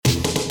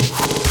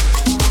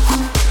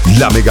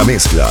La mega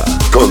mezcla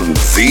con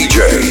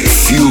DJ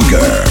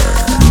Fugger.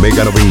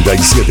 Mega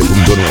 97.9.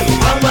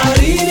 A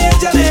Marini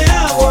échale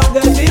agua, que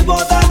el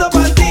tipo tanto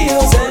partido.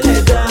 Se le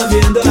está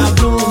viendo la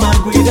pluma,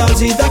 cuidado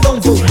si está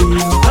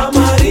confundido. A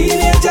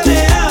Marini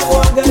échale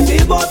agua, que el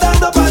tipo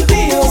tanto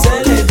partido.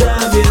 Se le está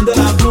viendo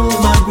la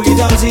pluma,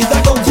 cuidado si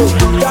está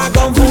confundido. Está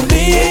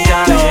confundido,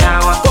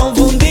 confundido,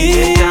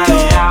 confundido,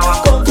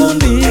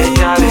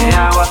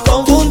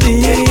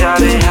 confundido.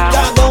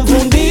 Está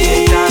confundido,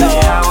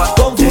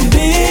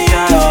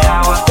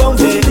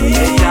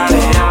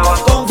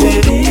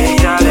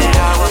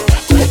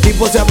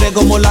 se abre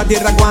como la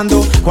tierra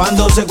cuando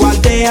se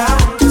cuartea.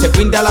 Se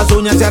pinta las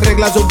uñas, se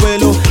arregla su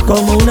pelo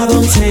como una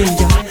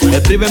doncella.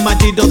 Escribe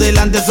machito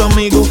delante de su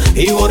amigo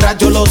y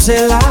borracho lo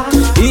cela.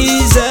 Y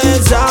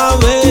se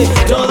sabe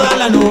toda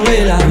la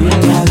novela. Y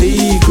en la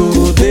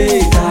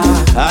discoteca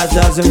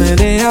hasta se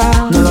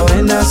menea. No lo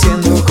ven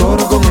haciendo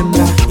coro con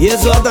hembra y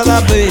eso hasta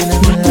da pena.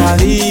 En la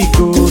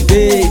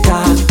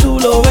discoteca tú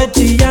lo ves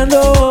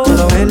chillando. No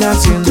lo ven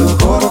haciendo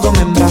coro con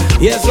hembra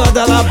y eso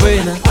hasta da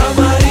pena. A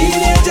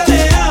Marini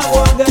échale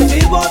agua, que el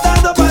tipo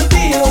tanto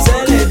partido.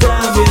 Se le está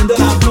viendo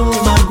la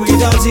pluma,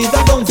 cuidado si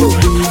está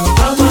confundido.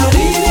 A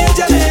Marini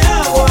échale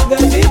agua, que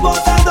el tipo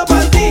tanto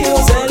partido.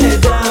 Se le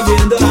está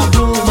viendo la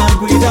pluma,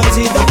 cuidado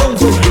si está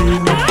confundido.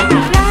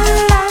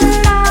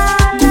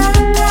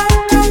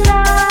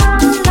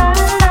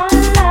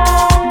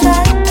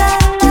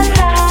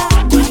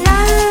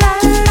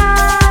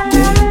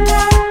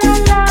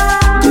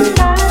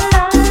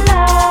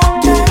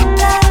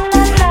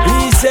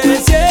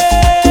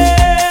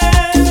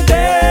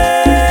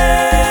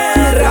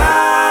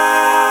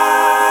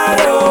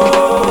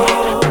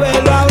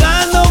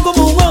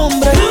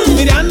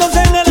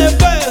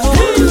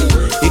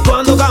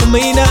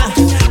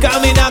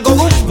 Camina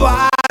como un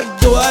par.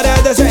 Tú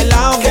eres de ese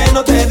lado que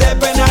no te dé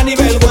pena ni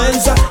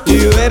vergüenza.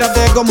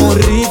 Libérate como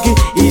Ricky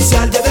y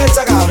salte de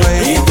esa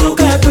cabeza. Y tú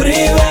que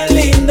prives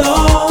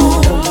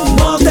lindo,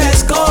 no te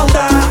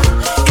escondas,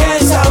 que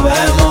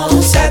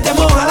sabemos se te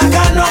moja la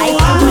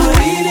canoa.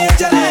 Y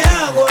échale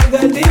agua, que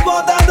el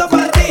tipo tanto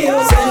partido.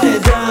 Se le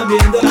está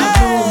viendo la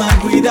pluma,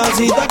 cuidado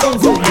si está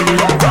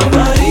confundida.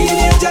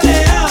 Marini,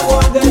 échale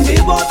agua, que el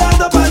tipo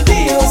tanto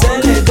partido. Se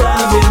le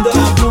está viendo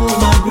la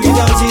pluma,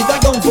 cuidado si está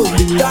confundida.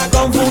 Está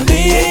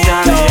confundido,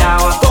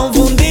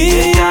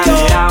 confundido,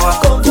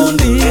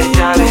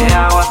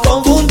 confundido,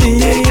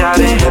 confundido.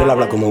 Pero él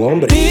habla como un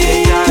hombre.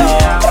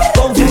 Confundido,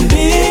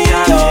 confundido,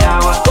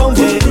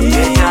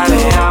 confundido.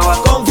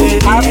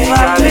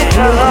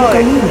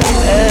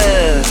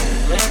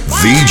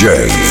 DJ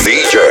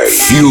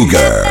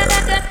Fugger.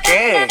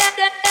 ¿Qué?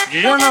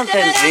 Yo no te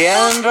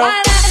entiendo,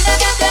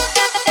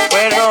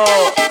 pero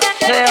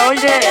se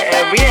oye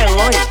bien,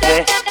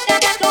 oíste.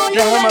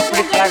 Déjame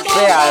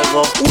explicarte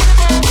algo.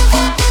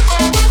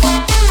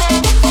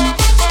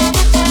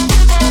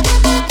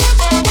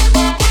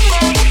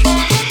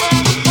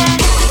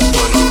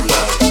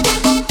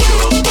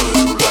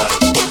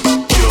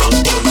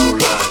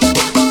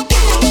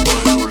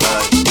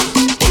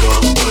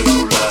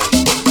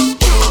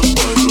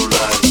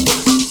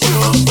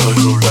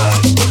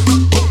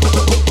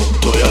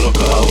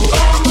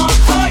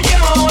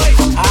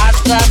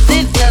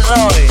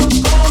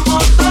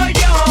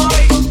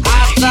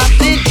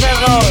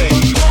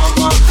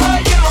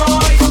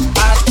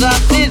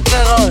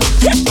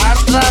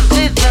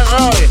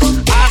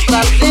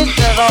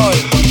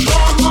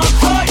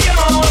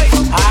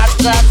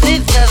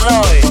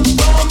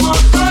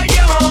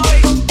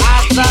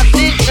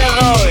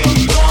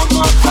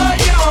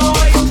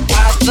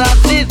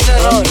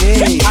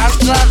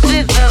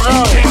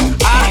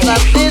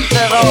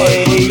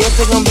 Yo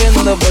te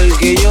comprendo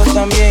porque yo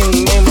también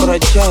me he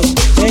emborrachado.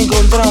 Me he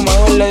encontrado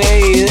mejor la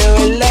gay y de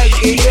verdad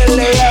que yo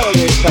le he dado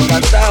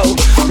desacatado.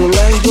 Tu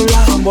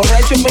lado,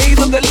 borracho me he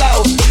ido del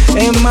lado.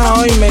 Es más,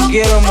 hoy me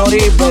quiero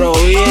morir, pero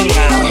bien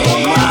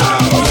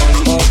aromado.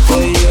 Como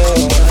estoy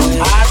yo,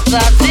 hasta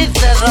ti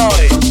te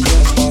doy.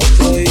 Como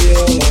estoy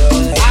yo,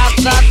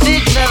 hasta ti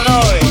te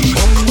doy.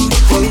 Como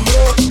estoy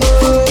yo,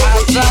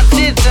 hasta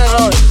ti te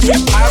doy.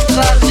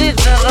 Hasta ti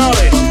te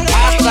doy.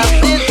 Hasta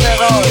ti te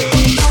doy.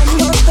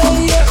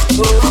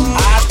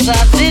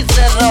 Hasta ti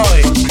te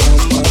doy.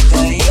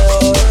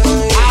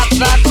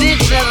 Hasta ti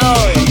te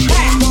doy.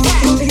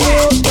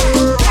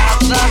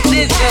 Hasta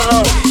ti te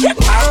doy.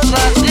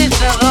 Hasta ti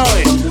te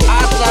doy.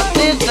 Hasta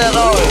ti te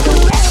doy.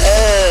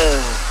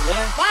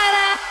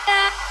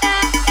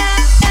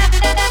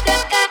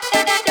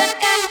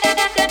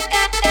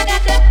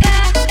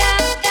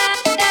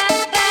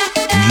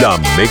 La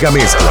mega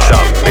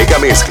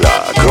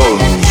mezcla con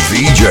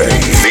DJ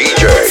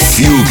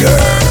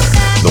Fugger.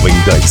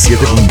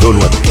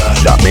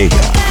 97.9. La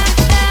mega.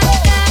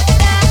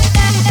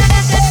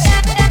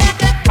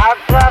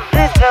 Hasta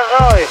ti te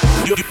doy.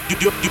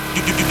 Yo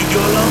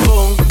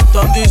lambón,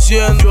 están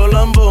diciendo yo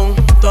lambón,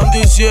 están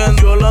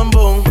diciendo yo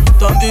lambón,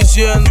 están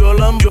diciendo yo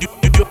lambón.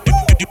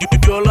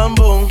 Yo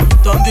lambón,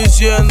 están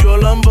diciendo yo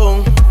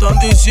lambón, están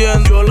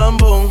diciendo yo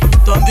lambón,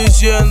 están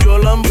diciendo yo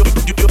lambón.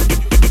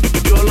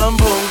 Yo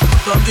lambón,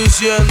 están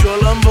diciendo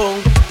lambón,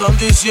 están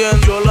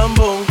diciendo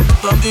lambón,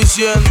 están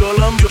diciendo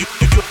lambón,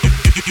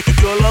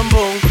 yo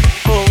lambón,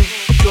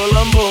 yo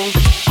lambón,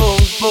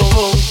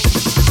 bon.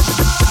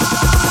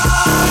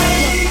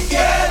 Ay,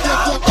 qué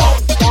lambón,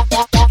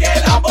 qué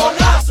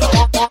lambonazo,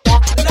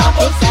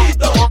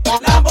 lamboncito,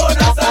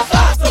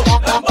 lambonazazazo,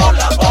 lambón,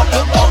 lambón,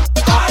 lambón.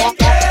 Ay,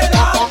 qué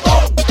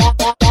lambón,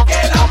 qué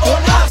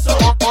lambonazo,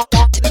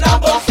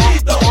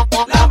 lamboncito,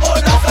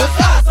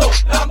 lambonazazazo,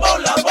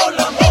 lambón, lambón,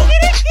 lambón.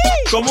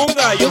 Como un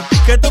gallo,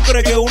 ¿qué tú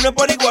crees que uno es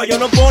pariguayo?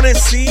 No pone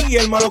sí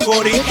el malo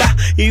corita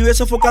y vive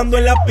sofocando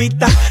en la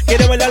pista.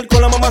 Quiere bailar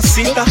con la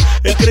mamacita,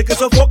 él cree que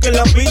sofoca en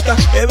la pista.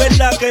 Es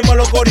verdad que hay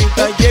malo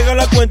corita. Llega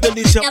la cuenta y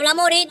dice: ¿Te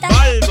hablamos ahorita?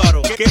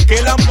 Bárbaro,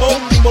 que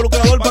lambón,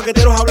 involucrador,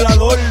 paqueteros,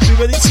 hablador.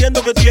 Vive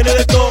diciendo que tiene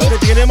de todo, que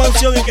tiene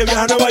mansión y que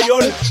viaja a Nueva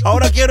York.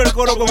 Ahora quiero el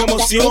coro con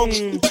emoción,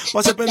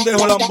 va a ser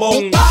pendejo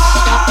lambón.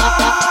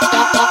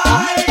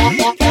 Ay,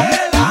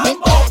 qué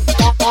lambón,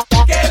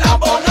 qué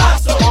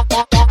lambonazo,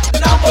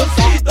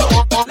 lamboncito,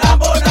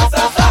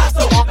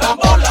 lambonazazazo,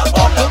 lambón,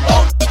 lambón,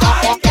 lambón.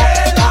 Ay,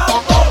 qué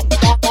lambón,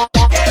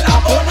 qué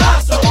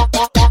lambonazo,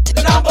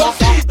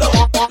 lamboncito,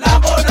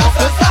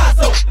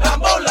 lambonazazazo,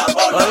 lambón,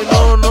 lambón, Ay,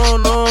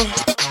 lambón. no,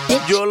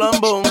 yo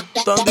lambón,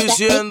 están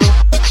diciendo,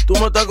 tú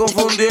me estás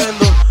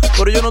confundiendo,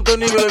 pero yo no estoy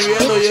ni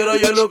bebiendo y era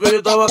yo lo que yo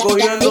estaba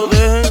cogiendo.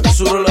 Dejen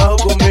su relajo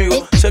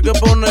conmigo, sé que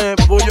pone,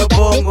 pues yo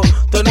pongo.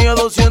 Tenía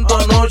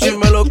 200 anoche y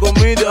me lo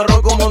comí de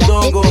arroz con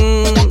mondongo.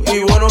 Y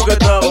bueno que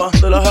estaba,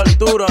 de las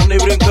alturas ni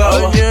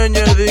brincaba. Ay,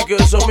 ñeñe, di que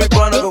son mis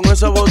panas con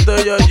esa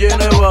botella llena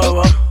de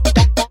baba,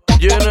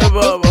 llena de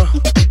baba,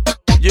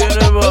 llena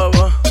de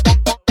baba,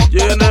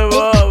 llena de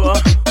baba.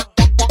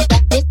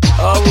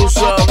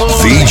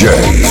 Abusador. DJ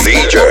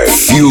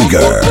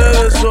Fugger.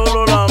 Ustedes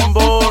solo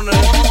lambones.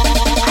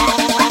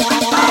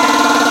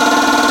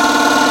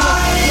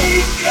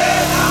 Ay, qué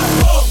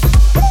lambón,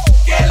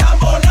 qué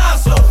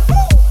lambonazo,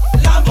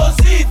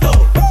 lamboncito,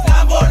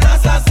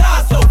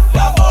 lambonazazazo,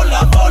 lambón,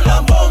 lambón,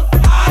 lambón.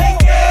 Ay,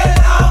 qué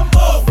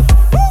lambón,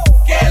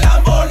 qué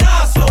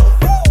lambonazo,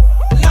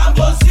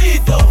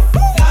 lamboncito,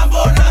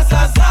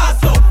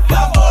 lambonazazazo,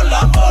 lambón,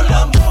 lambón,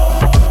 lambón.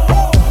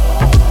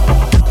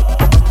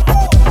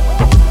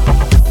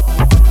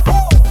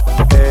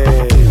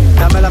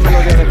 Dame la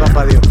melodía de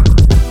Papá Dios.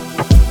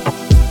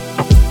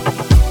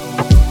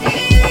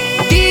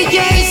 DJ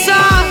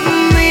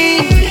Sammy,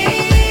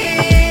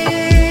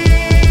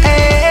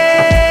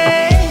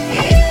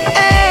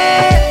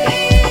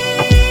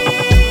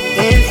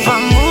 el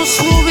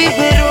famoso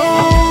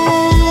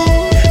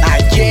biberón.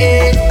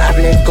 Ayer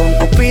hablé con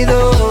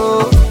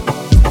Cupido,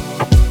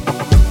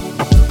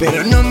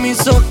 pero no me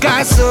hizo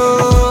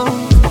caso.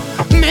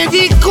 Me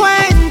di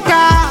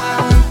cuenta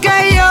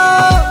que yo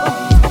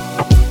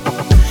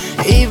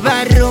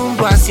iba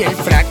rumbo hacia el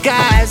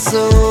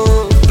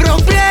fracaso.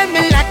 Problema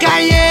en la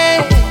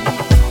calle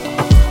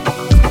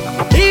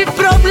y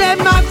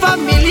problemas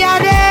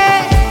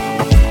familiares.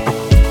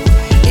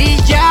 Y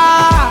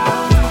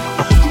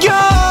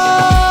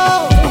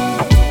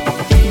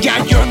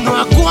yo no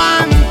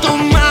aguanto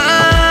más.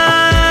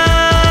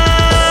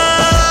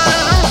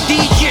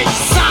 DJ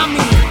Sammy,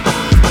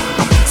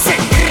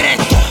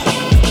 secreto,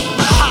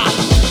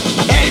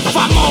 el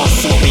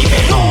famoso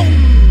biberón.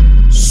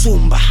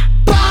 Zumba.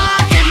 Pa'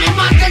 que me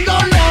mate el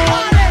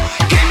dolor,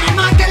 que me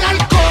mate el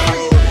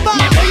alcohol.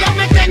 Me voy a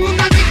meter en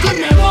una disco y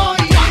me voy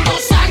cuando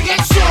salga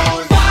el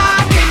sol.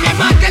 Pa' que me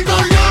mate el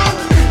dolor,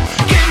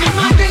 que me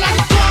mate el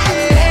alcohol.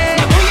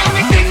 Me voy a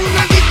meter en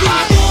una disco y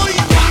me voy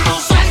cuando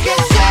salga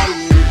el sol.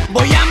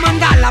 Voy a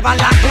mandar la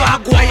bala a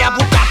agua y a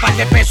buscar par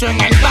de pesos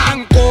en el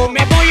banco.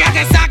 Me voy a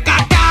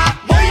desacatar,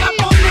 voy a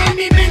poner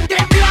mi mente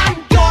en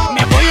blanco.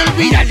 Me voy a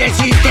olvidar del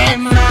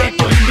sistema, de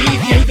tu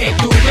envidia y de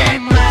tu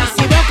dema.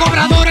 Si veo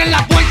cobrador en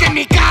la puerta de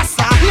mi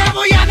casa, le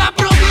voy a dar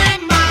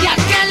problemas. Y al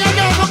que le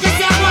debo que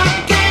se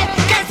aguante,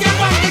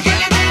 que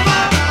le deba.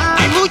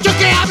 Hay muchos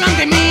que hablan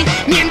de mí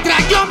mientras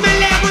yo me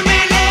elevo y me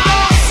elevo.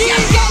 Y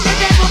al que le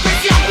debo que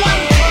se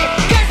aguante,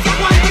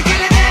 que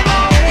le debo.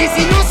 Y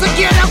si no se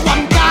quiere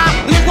aguantar,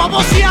 le voy a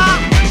vocear.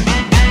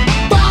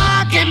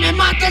 Pa' que me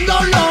mate el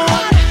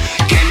dolor,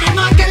 que me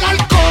mate el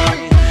alcohol.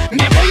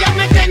 Me voy a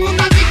meter en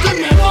una disco y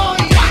me voy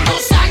cuando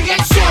salga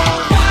el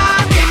sol.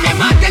 Pa' que me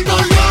mate el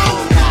dolor,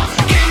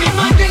 que me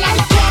mate el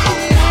alcohol.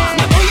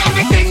 Me voy a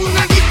meter en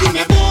una disco y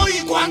me voy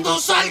cuando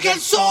salga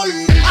el sol.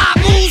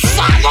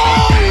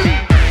 Abusador,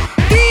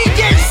 DJ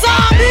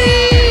Sammy,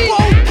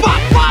 con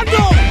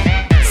papano,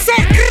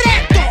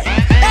 secreto,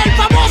 el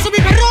famoso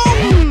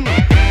biberón.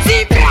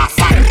 Sin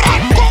brasa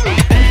récord,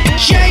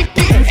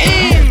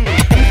 JPM,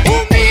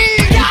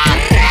 humilda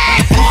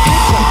récord.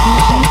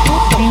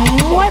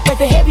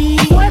 Muévete heavy,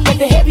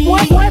 muévete heavy,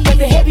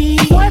 muévete heavy,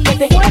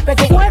 muévete,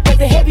 muévete,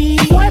 muévete heavy,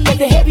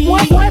 muévete heavy,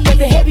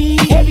 muévete heavy,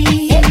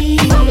 heavy, heavy,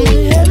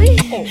 heavy, heavy.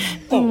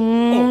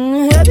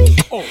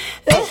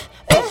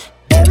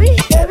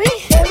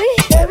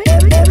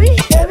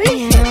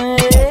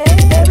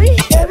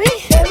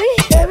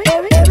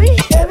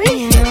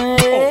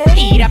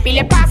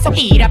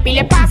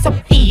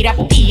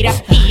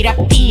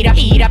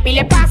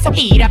 pile paso,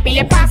 tira,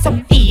 pile paso,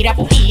 tira,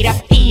 tira,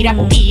 tira,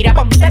 tira,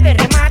 ponte de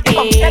remate,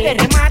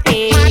 mate,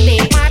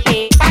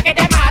 mate, pa' que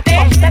te mate,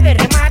 ponte de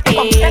remate,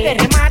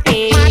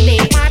 mate,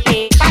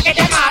 mate, pa' que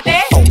te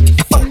mate,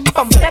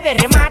 ponte de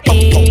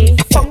remate,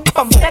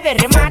 ponte de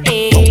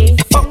remate,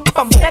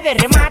 ponte de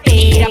remate,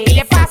 tira,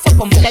 pile paso,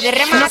 ponte de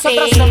remate.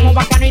 Nosotros somos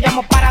bacanos y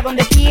damos para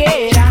donde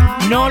quiera,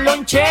 no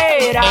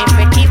lonchera,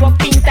 efectivo,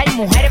 pinta y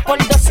mujeres por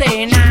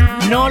docena,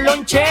 no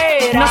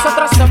lonchera.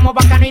 Nosotros somos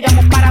bacanos y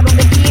damos para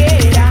donde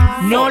quiera,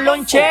 no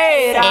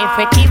lonchera,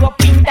 efectivo,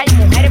 pinta y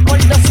mujeres por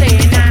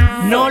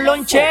docena, no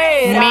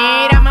lonchera.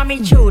 Mira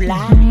mami chula,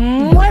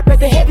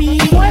 muévete heavy,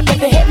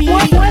 muévete heavy,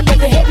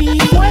 muévete heavy,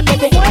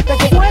 muévete,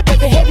 muévete,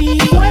 muévete heavy,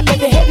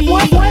 muévete heavy,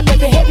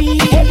 muévete heavy,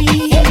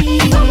 heavy, heavy.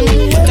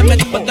 Pónteme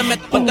de espalda,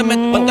 pónteme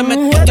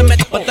de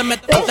espalda, pónteme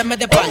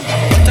de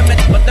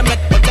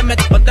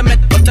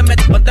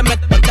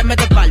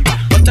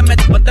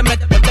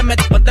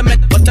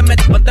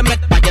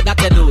espalda, pa' que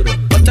date duro,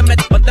 pónteme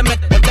de espalda,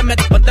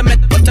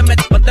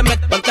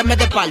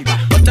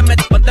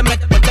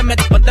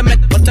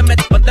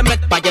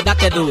 pa' que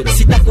date duro.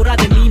 Si te acuerdas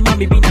de mí,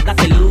 mami, vine a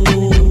darte luz,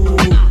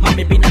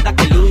 mami, vine a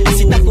darte luz.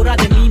 Si te acuerdas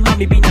de mí,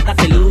 mami, vine a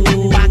darte luz,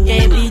 pa'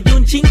 que brille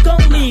un chin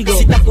conmigo.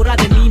 Si te acuerdas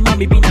de mí,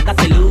 mami, vine a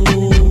darte luz,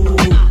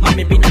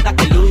 mami, vine a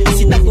darte luz.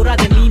 Si te acuerdas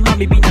de mí,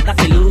 mami, vine a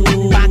darte luz,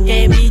 pa'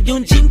 que brille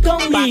un chin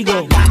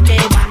conmigo, pa' que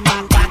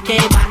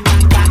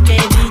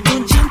brille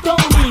un chin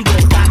conmigo,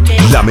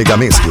 La mega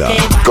mezcla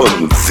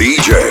con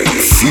DJ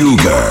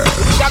Fugger.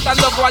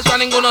 Gastando cuarto a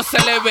ninguno se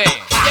le ve.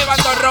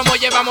 Llevando romo,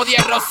 llevamos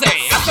 10 rosé.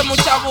 Hace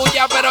mucha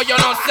bulla, pero yo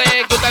no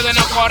sé que ustedes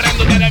no corren,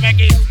 de ustedes me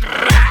equipo.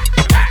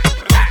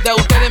 De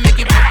ustedes me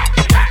equipo.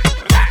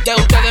 De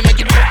ustedes me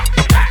equipo.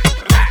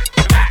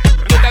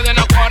 De ustedes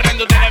no corren,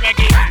 de ustedes me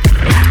equipo.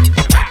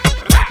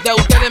 De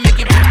ustedes me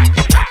equipo.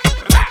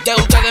 De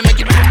ustedes me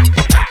equipo.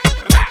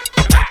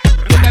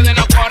 De ustedes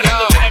no corren,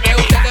 de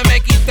ustedes me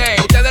quité.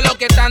 Ustedes lo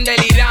que están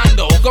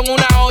delirando con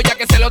una olla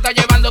que se lo está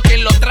llevando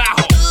quien lo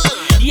trajo.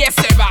 Y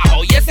ese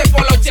bajo, y ese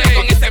poloche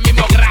con ese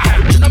mismo grajo.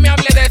 No me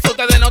hable de eso,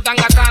 ustedes no están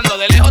gastando.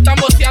 De lejos están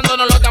boceando,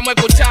 no lo estamos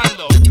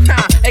escuchando.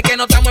 Es que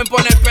no estamos en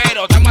poner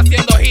pero, estamos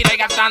haciendo gira y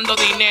gastando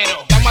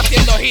dinero. Estamos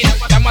haciendo gira,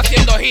 estamos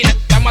haciendo gira,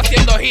 estamos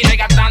haciendo gira y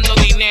gastando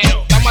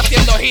dinero. Estamos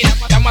haciendo gira,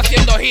 estamos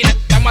haciendo gira,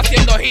 estamos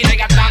haciendo gira y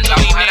gastando dinero.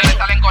 Las mujeres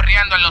salen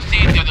corriendo en los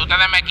sitios de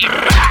ustedes me equipo.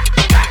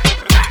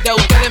 De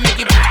ustedes me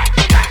equipo.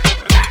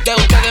 De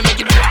ustedes me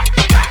equipo.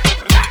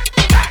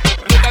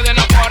 De ustedes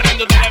no corren,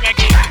 de ustedes me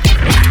equipo.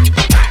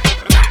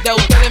 De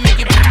ustedes me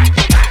equipo.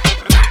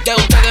 De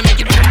ustedes me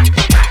equipo.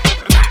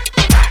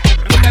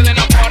 De ustedes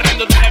no corren,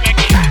 de ustedes me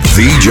equipo.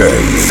 DJ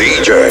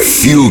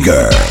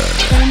Fugger.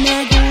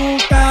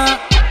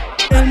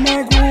 Él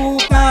me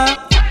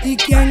gusta. ¿Y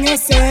quién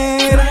es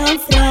él?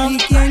 ¿Y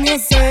quién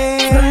es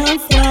él?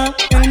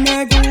 Él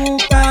me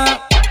gusta.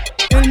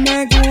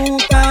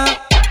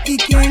 ¿Y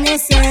quién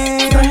es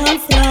él?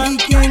 ¿Y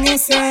quién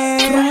es él?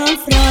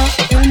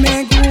 Él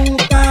me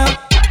gusta.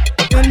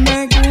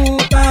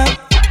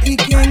 ¿Y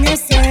quién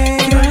es él?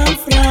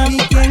 ¿Y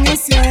quién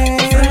es él?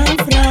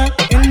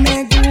 Él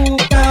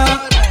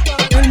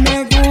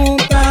me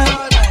gusta.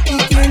 ¿Y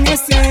quién es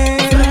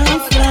él?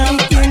 ¿Y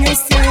quién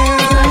es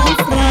él?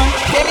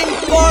 ¿Qué me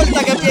importa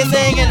que piense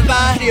en el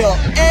barrio?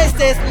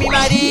 Este es mi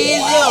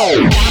marido.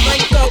 Dame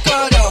el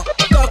cocoro,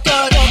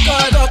 cocoro,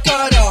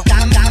 cocoro.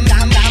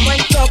 Dame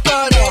el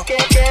cocoro. Que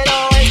quiero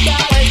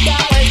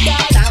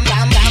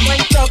dame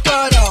el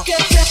cocoro. Que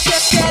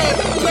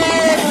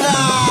perra.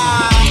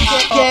 Que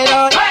quiero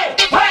dame.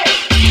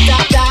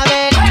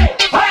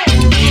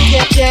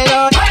 Que quiero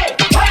dame.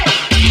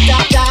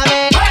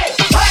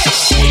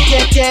 Que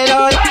quiero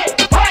dame.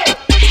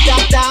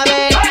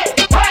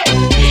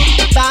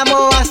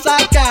 Vamos a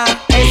sacar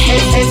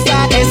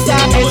esa.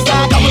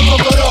 Dame el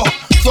cocoro,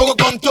 fuego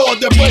con todo.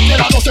 Después de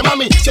las 12,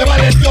 mami, se va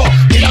el todo.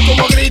 Mira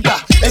cómo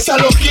grita, esa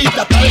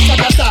loquita, está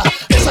desacata,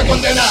 esa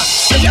condena.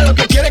 Ella lo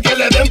que quiere es que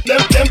le den.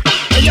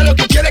 Ella lo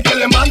que quiere es que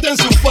le manden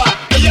su fa.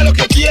 Ella lo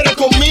que quiere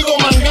conmigo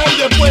mangar y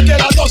después de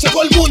las 12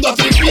 todo el mundo a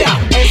tripear.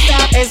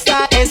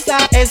 Esa.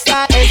 Está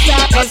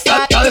desacata.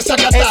 Está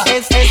desacata.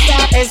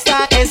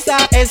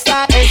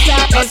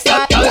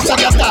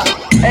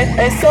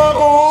 Eso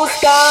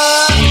gusta.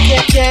 Que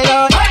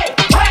quiero dame.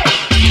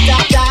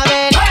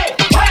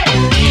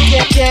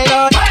 Que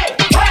quiero dame.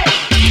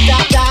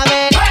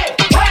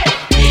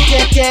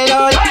 Que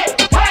quiero dame.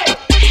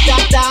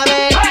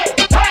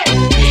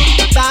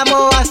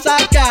 Vamos a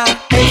sacar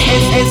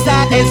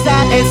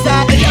esa.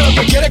 Ella lo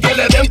que quiere es que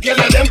le den. Ella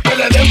lo que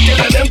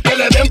quiere es que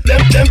le den.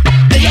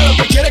 Ella lo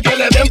que quiere es que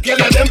le den.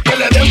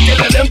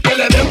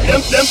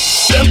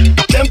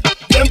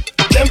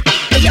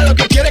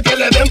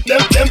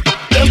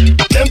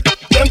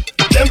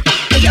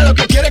 Ella lo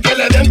que quiere es que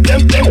le den.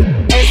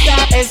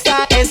 Esa.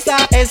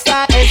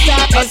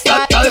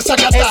 Está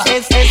desacata.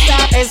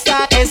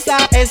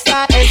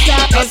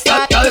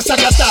 Está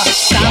desacata.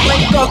 Dame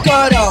el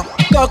cocoro.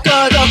 Dame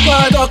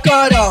el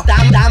cocoro.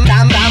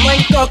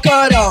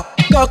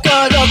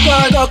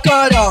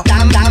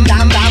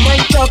 Dame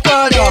el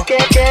cocoro. Que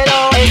quiero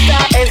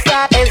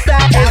esa.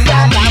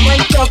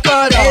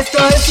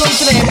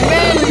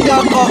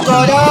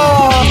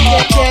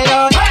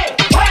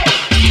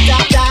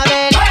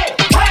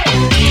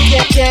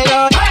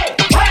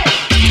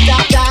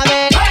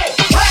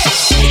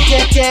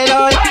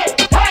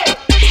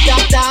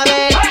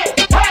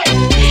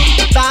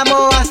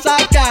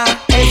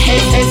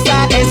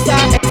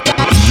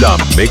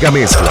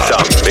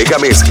 Mega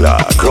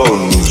Mezcla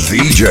con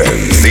DJ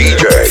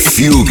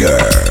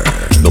Fugger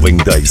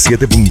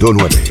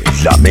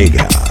 97.9 La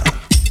Mega.